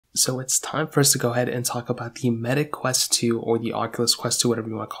So it's time for us to go ahead and talk about the Meta Quest 2 or the Oculus Quest 2, whatever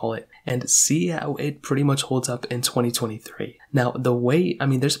you want to call it, and see how it pretty much holds up in 2023. Now,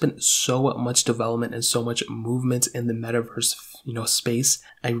 there's been so much development and so much movement in the metaverse, space.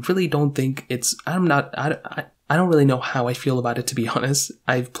 I really don't think I don't really know how I feel about it, to be honest.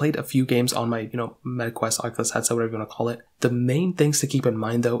 I've played a few games on my, MetaQuest, Oculus headset, whatever you want to call it. The main things to keep in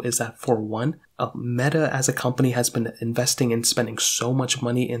mind, though, is that for one, Meta as a company has been investing and spending so much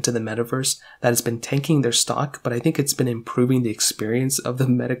money into the metaverse that it's been tanking their stock, but I think it's been improving the experience of the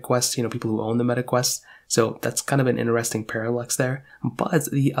MetaQuest, people who own the MetaQuest. So that's kind of an interesting paradox there.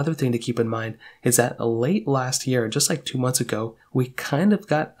 But the other thing to keep in mind is that late last year, just like 2 months ago, we kind of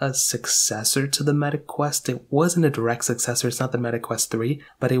got a successor to the MetaQuest. It wasn't a direct successor. It's not the MetaQuest 3,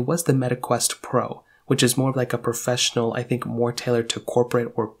 but it was the MetaQuest Pro, which is more of like a professional, I think more tailored to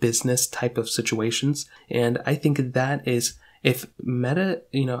corporate or business type of situations. And I think that is, if Meta,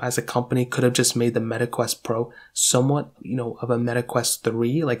 as a company could have just made the MetaQuest Pro somewhat, of a MetaQuest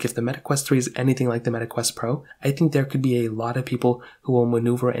 3, like if the MetaQuest 3 is anything like the MetaQuest Pro, I think there could be a lot of people who will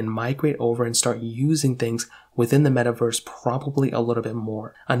maneuver and migrate over and start using things within the metaverse probably a little bit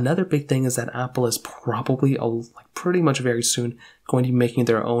more. Another big thing is that Apple is probably pretty much very soon going to be making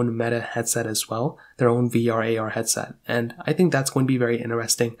their own Meta headset as well, their own VR AR headset. And I think that's going to be very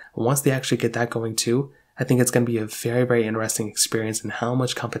interesting. Once they actually get that going too, I think it's going to be a very, very interesting experience and how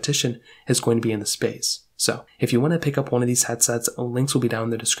much competition is going to be in the space. So if you want to pick up one of these headsets, links will be down in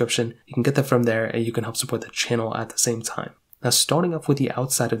the description. You can get them from there and you can help support the channel at the same time. Now, starting off with the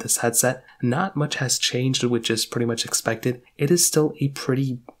outside of this headset, not much has changed, which is pretty much expected. It is still a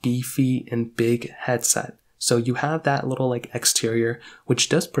pretty beefy and big headset. So you have that little exterior, which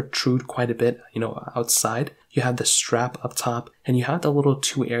does protrude quite a bit, outside. You have the strap up top, and you have the little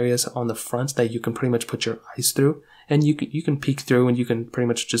two areas on the front that you can pretty much put your eyes through. And you can peek through and you can pretty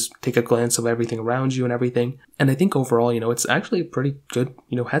much just take a glance of everything around you and everything. And I think overall, it's actually a pretty good,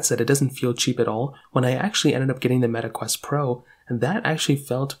 headset. It doesn't feel cheap at all. When I actually ended up getting the MetaQuest Pro, that actually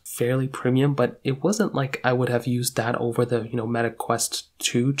felt fairly premium, but it wasn't like I would have used that over the, MetaQuest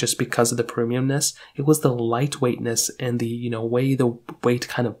 2 just because of the premiumness. It was the lightweightness and the, way the weight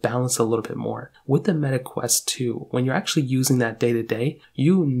kind of balanced a little bit more. With the MetaQuest 2, when you're actually using that day to day,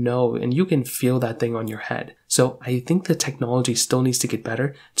 and you can feel that thing on your head. So I think the technology still needs to get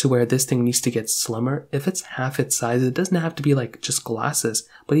better to where this thing needs to get slimmer. If it's half its size, it doesn't have to be just glasses,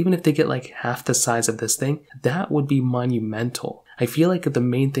 but even if they get half the size of this thing, that would be monumental. I feel like the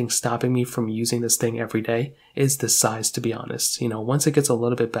main thing stopping me from using this thing every day is the size, to be honest. Once it gets a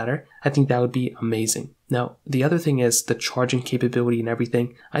little bit better, I think that would be amazing. Now, the other thing is the charging capability and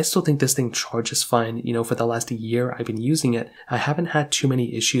everything. I still think this thing charges fine. For the last year I've been using it, I haven't had too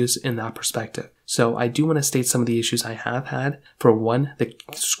many issues in that perspective. So I do want to state some of the issues I have had. For one, the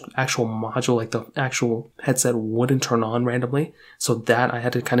actual module, the actual headset wouldn't turn on randomly. So that I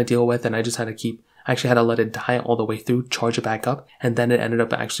had to kind of deal with, and I just had to I actually had to let it die all the way through, charge it back up, and then it ended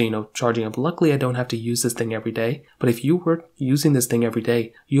up actually, charging up. Luckily, I don't have to use this thing every day, but if you were using this thing every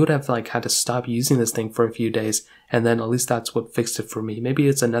day, you would have had to stop using this thing for a few days, and then at least that's what fixed it for me. Maybe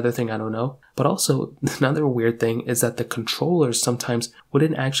it's another thing, I don't know. But also, another weird thing is that the controllers sometimes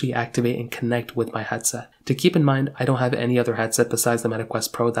wouldn't actually activate and connect with my headset. To keep in mind, I don't have any other headset besides the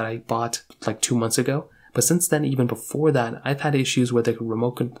MetaQuest Pro that I bought 2 months ago. But since then, even before that, I've had issues where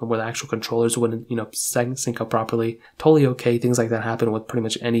where the actual controllers wouldn't, sync up properly. Totally okay. Things like that happen with pretty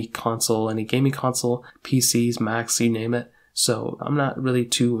much any console, any gaming console, PCs, Macs, you name it. So I'm not really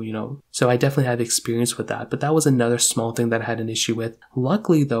too, so I definitely have experience with that. But that was another small thing that I had an issue with.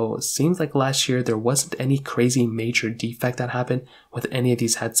 Luckily though, it seems like last year there wasn't any crazy major defect that happened with any of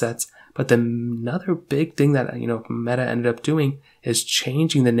these headsets. But another big thing that, Meta ended up doing is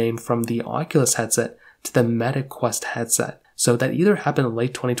changing the name from the Oculus headset to the MetaQuest headset. So that either happened in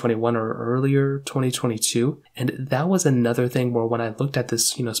late 2021 or earlier 2022. And that was another thing where when I looked at this,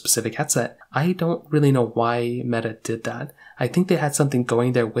 specific headset, I don't really know why Meta did that. I think they had something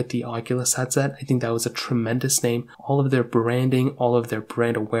going there with the Oculus headset. I think that was a tremendous name. All of their branding, all of their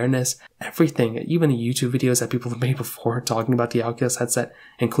brand awareness, everything, even YouTube videos that people have made before talking about the Oculus headset,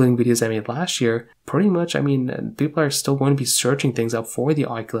 including videos I made last year, pretty much, people are still going to be searching things up for the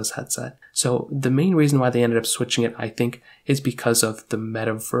Oculus headset. So the main reason why they ended up switching it, I think, is because of the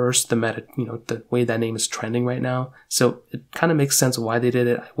metaverse, the way that name is trending right now. So it kind of makes sense why they did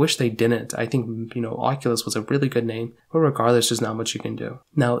it. I wish they didn't. I think, Oculus was a really good name. But regardless, there's just not much you can do.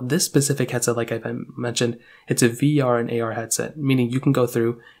 Now, this specific headset, like I mentioned, it's a VR and AR headset, meaning you can go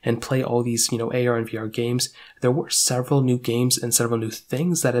through and play all these, AR and VR games. There were several new games and several new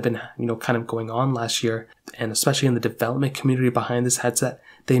things that have been, kind of going on last year, and especially in the development community behind this headset.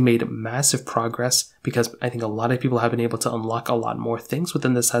 They made massive progress because I think a lot of people have been able to unlock a lot more things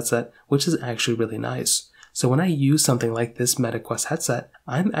within this headset, which is actually really nice. So when I use something like this MetaQuest headset,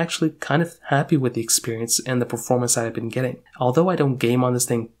 I'm actually kind of happy with the experience and the performance that I've been getting. Although I don't game on this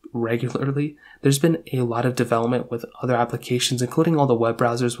thing regularly, there's been a lot of development with other applications, including all the web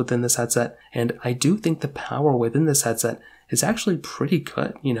browsers within this headset, and I do think the power within this headset is actually pretty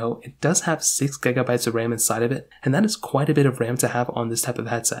good. It does have 6 gigabytes of RAM inside of it, and that is quite a bit of RAM to have on this type of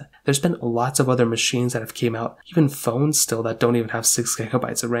headset. There's been lots of other machines that have came out, even phones still, that don't even have 6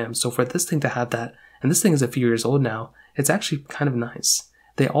 gigabytes of RAM. So for this thing to have that, and this thing is a few years old now, it's actually kind of nice.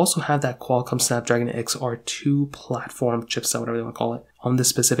 They also have that Qualcomm Snapdragon XR2 platform chipset, whatever they want to call it, on this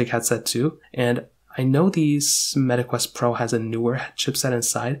specific headset too. And I know these MetaQuest Pro has a newer chipset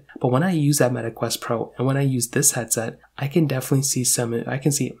inside, but when I use that MetaQuest Pro and when I use this headset, I can definitely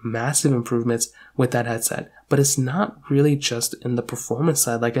see massive improvements with that headset. But it's not really just in the performance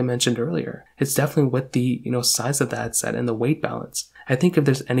side, like I mentioned earlier. It's definitely with the, size of the headset and the weight balance. I think if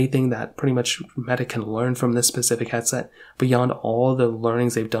there's anything that pretty much Meta can learn from this specific headset, beyond all the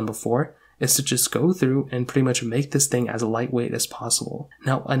learnings they've done before, is to just go through and pretty much make this thing as lightweight as possible.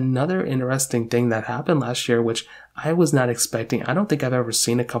 Now, another interesting thing that happened last year, which I was not expecting, I don't think I've ever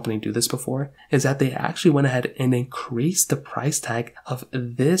seen a company do this before, is that they actually went ahead and increased the price tag of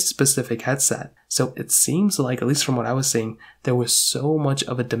this specific headset. So it seems like, at least from what I was seeing, there was so much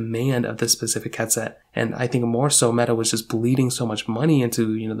of a demand of this specific headset. And I think more so Meta was just bleeding so much money into,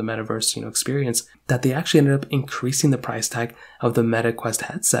 the metaverse, experience, that they actually ended up increasing the price tag of the MetaQuest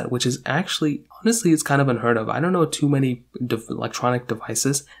headset, which is actually, honestly, it's kind of unheard of. I don't know too many electronic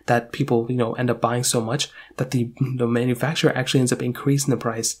devices that people, end up buying so much that the manufacturer actually ends up increasing the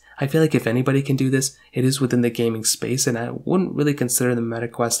price. I feel like if anybody can do this, it is within the gaming space, and I wouldn't really consider the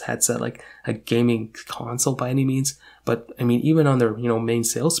MetaQuest headset like a gaming console by any means. But I mean, even on their, main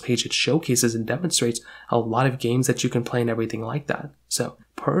sales page, it showcases and demonstrates a lot of games that you can play and everything like that. So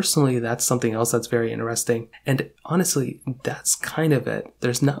personally, that's something else that's very interesting. And honestly, that's kind of it.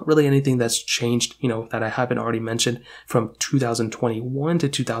 There's not really anything that's changed, that I haven't already mentioned from 2021 to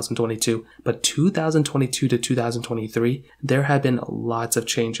 2022, but 2022 to 2023, there have been lots of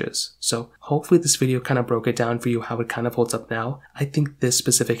changes. So hopefully this video kind of broke it down for you how it kind of holds up now. I think this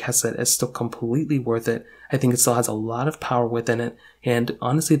specific headset is still completely worth it. I think it still has a lot of power within it. And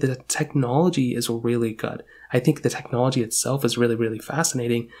honestly, the technology is really good. I think the technology itself is really, really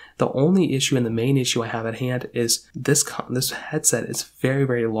fascinating. The only issue and the main issue I have at hand is this headset is very,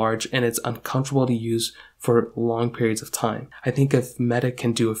 very large and it's uncomfortable to use for long periods of time. I think if Meta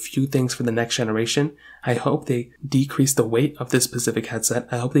can do a few things for the next generation, I hope they decrease the weight of this specific headset.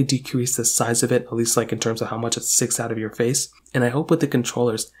 I hope they decrease the size of it, at least like in terms of how much it sticks out of your face. And I hope with the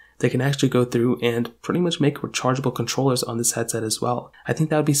controllers, they can actually go through and pretty much make rechargeable controllers on this headset as well. I think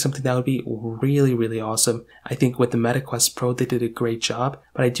that would be something that would be really, really awesome. I think with the MetaQuest Pro, they did a great job,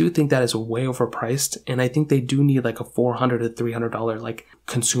 but I do think that is way overpriced, and I think they do need like a $400 to $300 like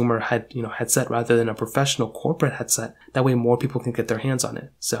consumer headset rather than a professional corporate headset. That way more people can get their hands on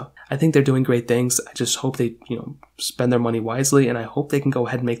it. So I think they're doing great things. I just hope they, spend their money wisely, and I hope they can go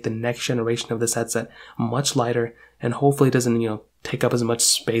ahead and make the next generation of this headset much lighter, and hopefully it doesn't, take up as much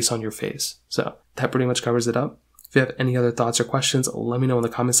space on your face. So that pretty much covers it up. If you have any other thoughts or questions, let me know in the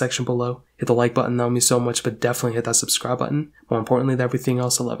comment section below. Hit the like button, that would mean so much, but definitely hit that subscribe button. More importantly than everything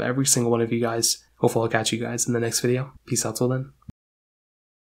else, I love every single one of you guys. Hopefully I'll catch you guys in the next video. Peace out till then.